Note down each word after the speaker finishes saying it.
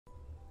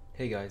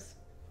Hey guys,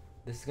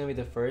 this is going to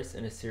be the first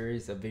in a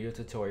series of video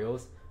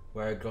tutorials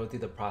where I go through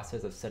the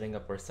process of setting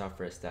up our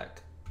software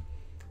stack.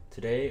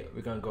 Today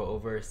we're going to go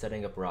over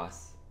setting up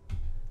ROS.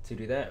 To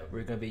do that,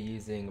 we're going to be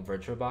using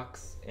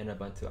VirtualBox and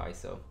Ubuntu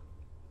ISO.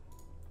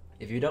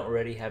 If you don't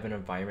already have an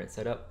environment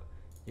set up,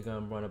 you're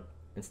going to want to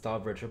install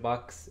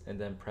VirtualBox and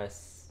then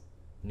press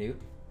new,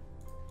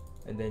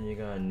 and then you're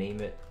going to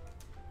name it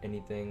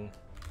anything.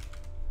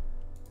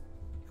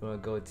 You're going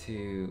to go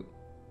to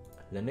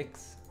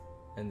Linux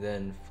and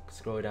then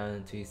scroll down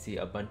until you see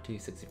Ubuntu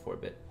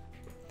 64-bit.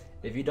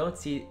 If you don't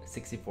see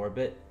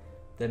 64-bit,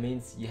 that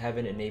means you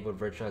haven't enabled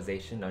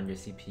virtualization on your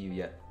CPU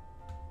yet.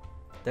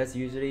 That's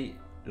usually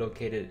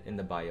located in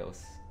the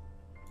BIOS.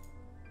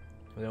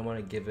 We're gonna want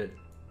to give it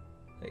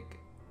like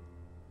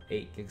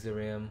 8 gigs of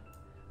RAM.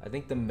 I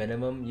think the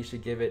minimum you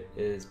should give it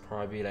is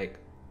probably like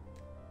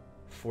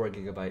 4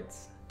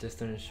 gigabytes, just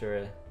to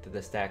ensure that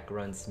the stack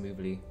runs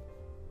smoothly.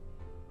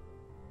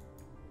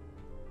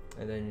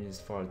 And then you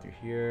just follow through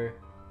here.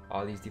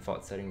 All these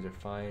default settings are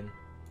fine.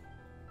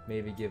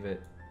 Maybe give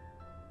it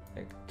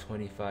like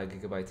 25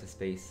 gigabytes of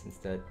space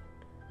instead.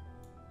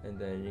 And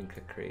then you can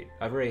click create.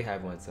 I've already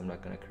have one, so I'm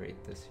not gonna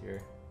create this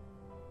here.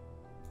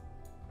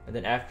 And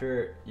then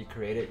after you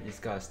create it, you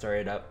just gotta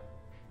start it up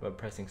by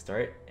pressing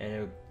start, and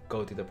it'll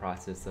go through the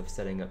process of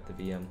setting up the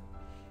VM.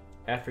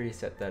 After you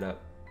set that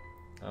up,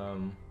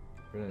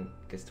 we're gonna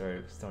get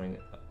started starting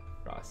up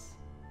ROS.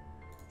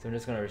 So I'm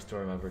just gonna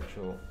restore my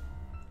virtual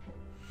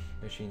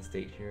machine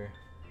state here.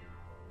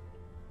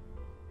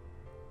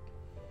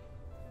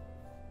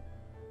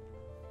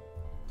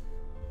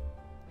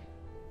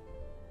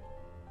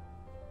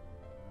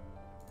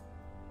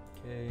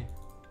 Okay,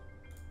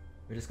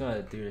 we're just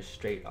gonna do this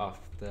straight off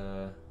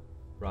the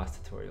ROS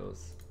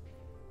tutorials.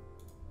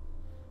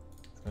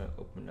 It's gonna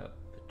open up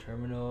the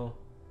terminal.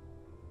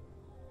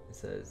 It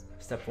says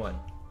step 1,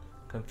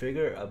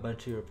 configure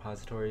Ubuntu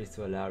repositories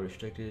to allow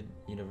restricted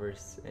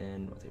universe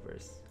and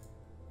multiverse.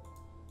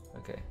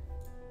 Okay,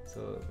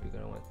 so we're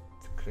gonna want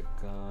to click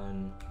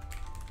on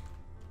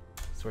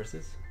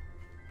sources.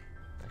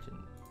 Actually,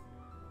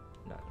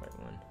 not the right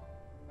one.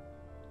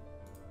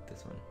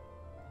 This one.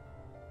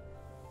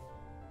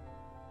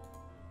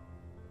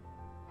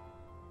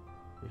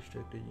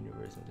 Restricted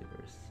universe,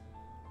 multiverse.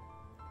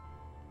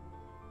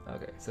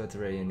 Okay, so it's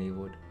already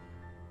enabled.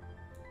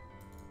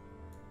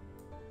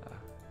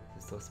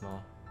 This is so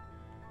small.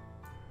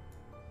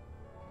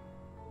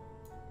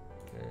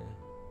 Okay.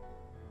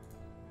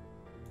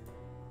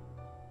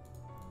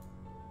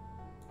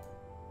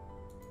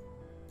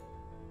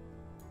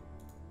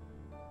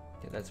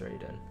 Okay, that's already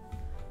done.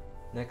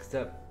 Next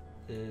step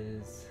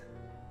is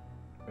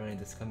running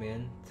this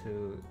command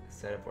to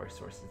set up our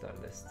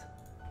sources.list.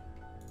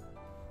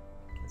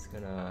 It's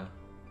gonna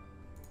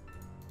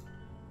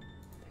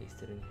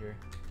paste it in here.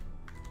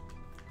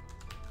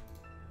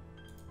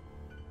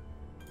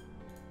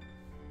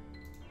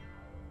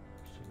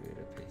 Should be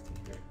able to paste in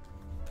here.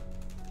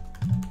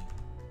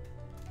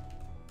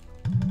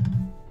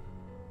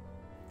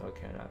 Oh,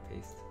 cannot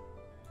paste.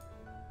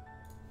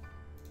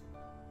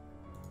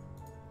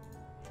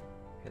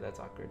 Okay, that's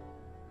awkward.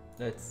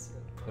 Let's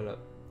pull up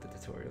the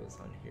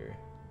tutorials on here.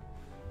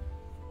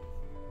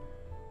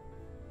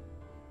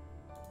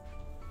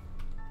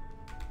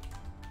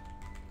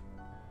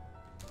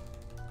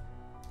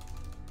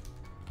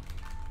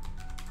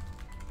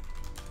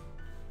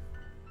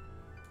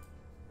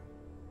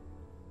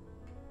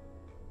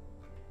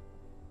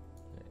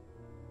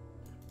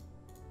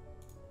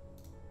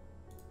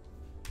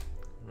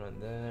 Run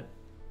that,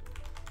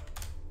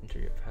 enter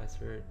your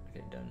password,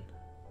 okay, done.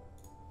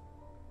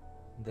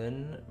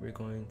 Then we're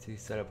going to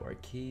set up our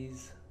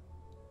keys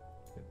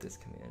with this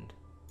command.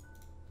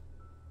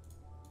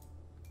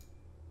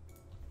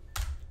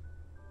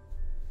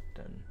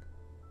 Done.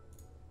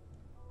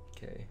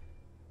 Okay.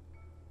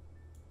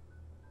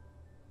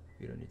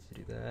 We don't need to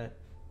do that.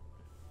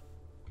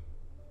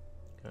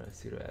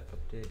 Sudo app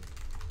update.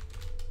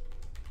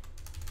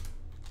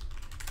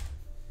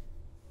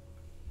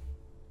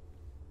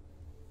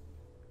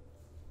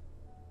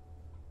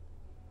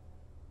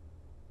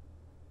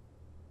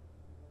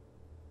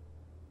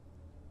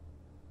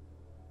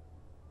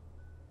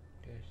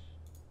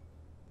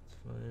 It's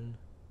fine.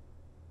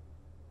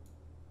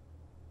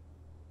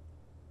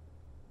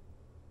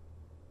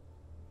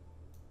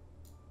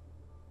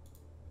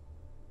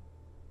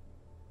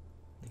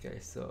 Okay,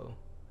 so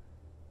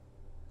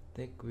I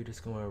think we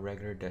just go on a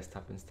regular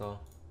desktop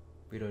install.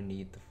 We don't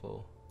need the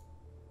full,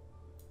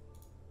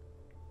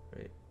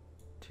 right?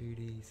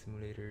 2D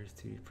simulators,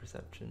 2D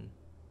perception.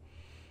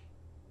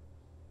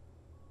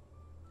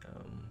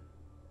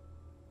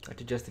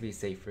 Actually, just to be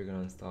safe, we're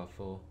gonna install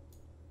full.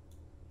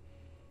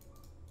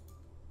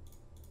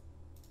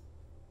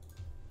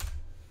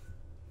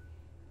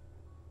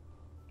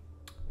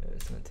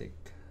 It's gonna take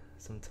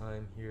some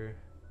time here.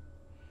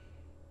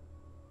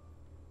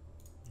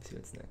 Let's see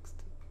what's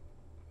next.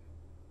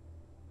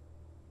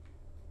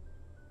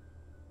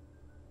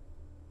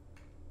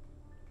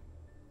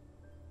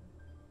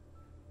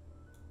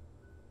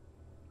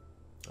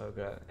 Oh, we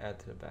gotta add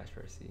to the bash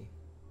RC.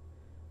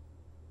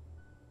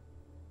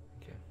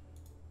 Okay.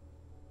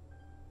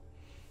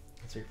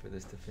 Let's wait for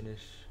this to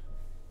finish.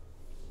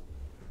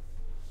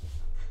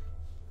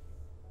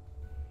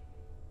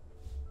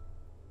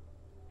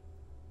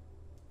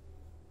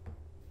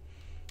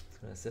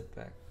 Just gonna sit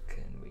back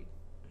and wait.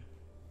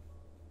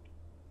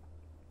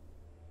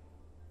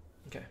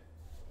 Okay,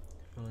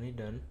 finally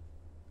done.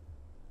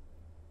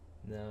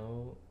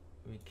 Now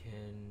we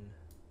can,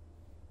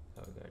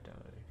 oh, we got it down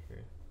right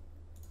here.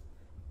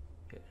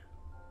 Okay.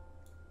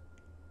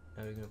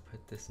 Now we're gonna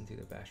put this into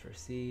the bash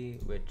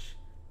RC, which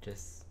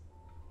just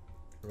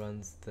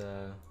runs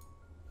the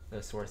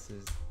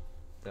sources,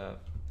 the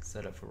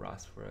setup for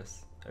ROS for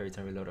us every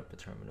time we load up a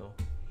terminal.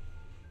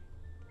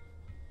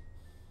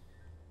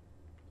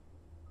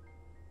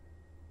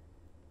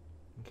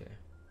 Okay.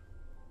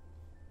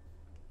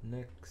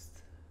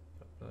 Next,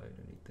 I don't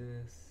need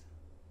this.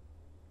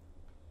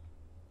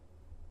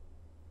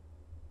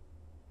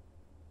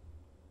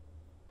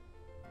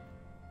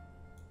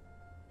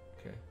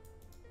 Okay.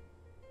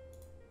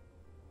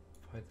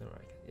 Python,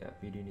 right? Yeah,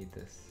 we do need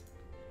this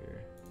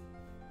here.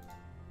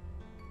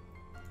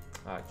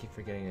 I keep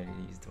forgetting I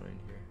need to use the one in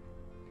here.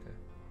 Okay.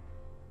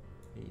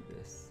 Need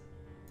this.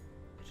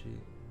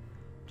 Actually,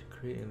 to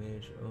create and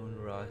manage your own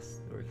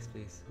ROS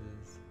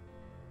workspaces.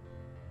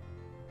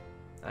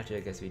 Actually,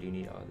 I guess we do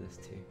need all this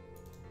too.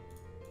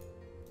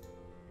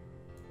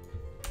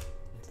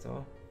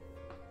 Install.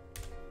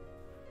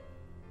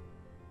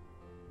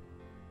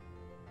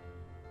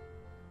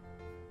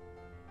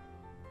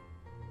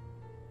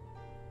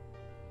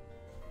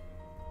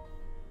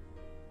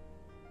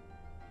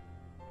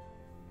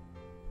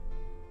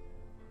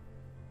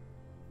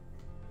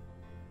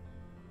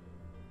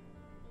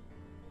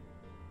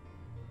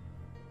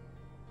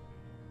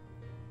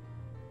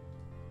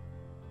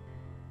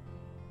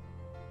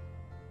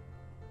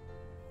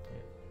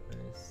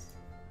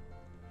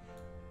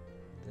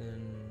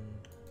 Then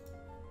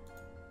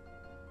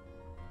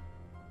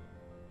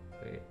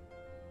wait,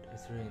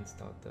 it's already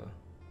installed though.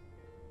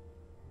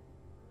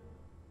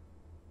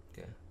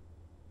 Okay.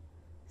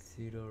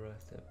 Sudo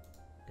ROS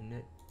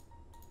init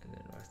and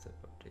then ROS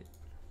update.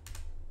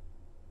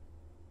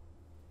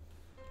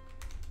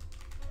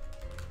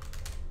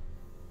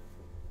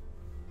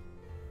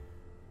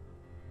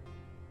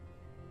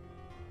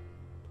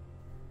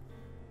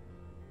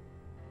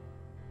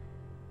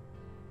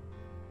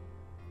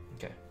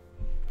 Okay.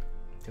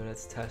 So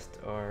let's test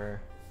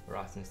our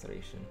ROS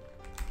installation.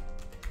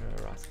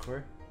 ROS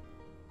core.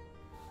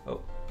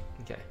 Oh,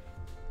 okay.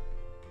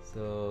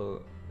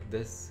 So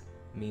this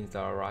means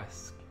that our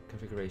ROS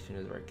configuration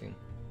is working.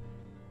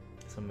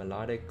 So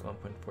melodic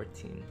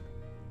 1.14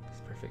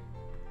 is perfect.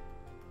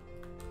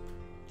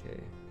 Okay.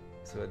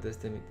 So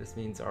this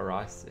means our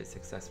ROS is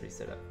successfully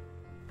set up.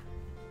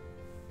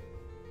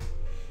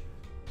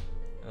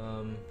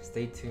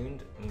 Stay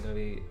tuned. I'm gonna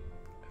be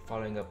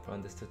following up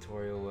on this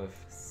tutorial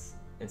with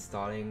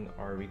installing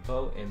our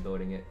repo and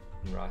building it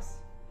in ROS.